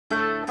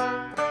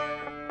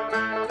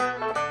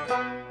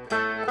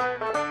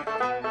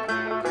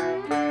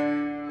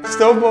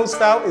Stove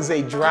Stout is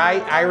a dry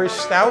Irish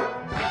stout,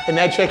 and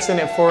that checks in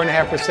at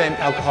 4.5%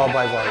 alcohol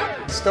by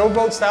volume.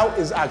 Stove Stout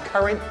is our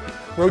current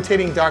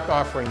rotating dark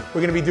offering.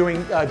 We're going to be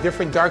doing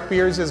different dark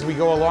beers as we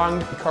go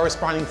along,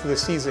 corresponding to the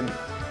season.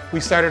 We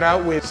started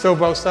out with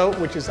Stove Stout,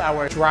 which is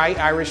our dry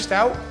Irish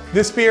stout.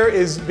 This beer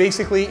is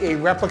basically a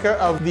replica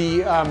of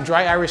the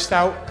dry Irish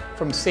stout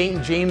from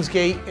St. James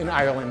Gate in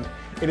Ireland.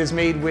 It is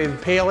made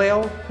with pale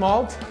ale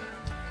malt,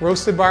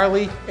 roasted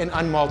barley, and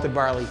unmalted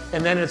barley.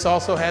 And then it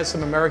also has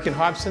some American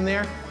hops in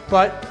there,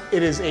 but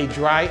it is a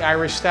dry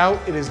Irish stout.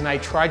 It is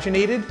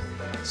nitrogenated,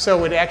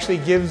 so it actually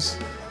gives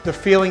the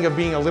feeling of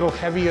being a little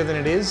heavier than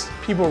it is.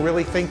 People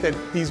really think that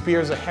these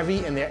beers are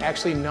heavy, and they're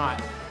actually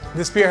not.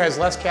 This beer has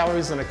less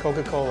calories than a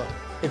Coca-Cola.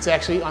 It's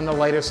actually on the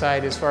lighter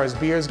side as far as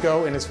beers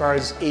go and as far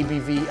as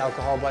ABV,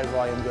 alcohol by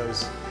volume,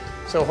 goes.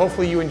 So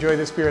hopefully you enjoy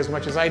this beer as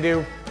much as I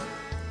do.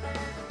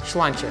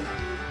 Schlanche.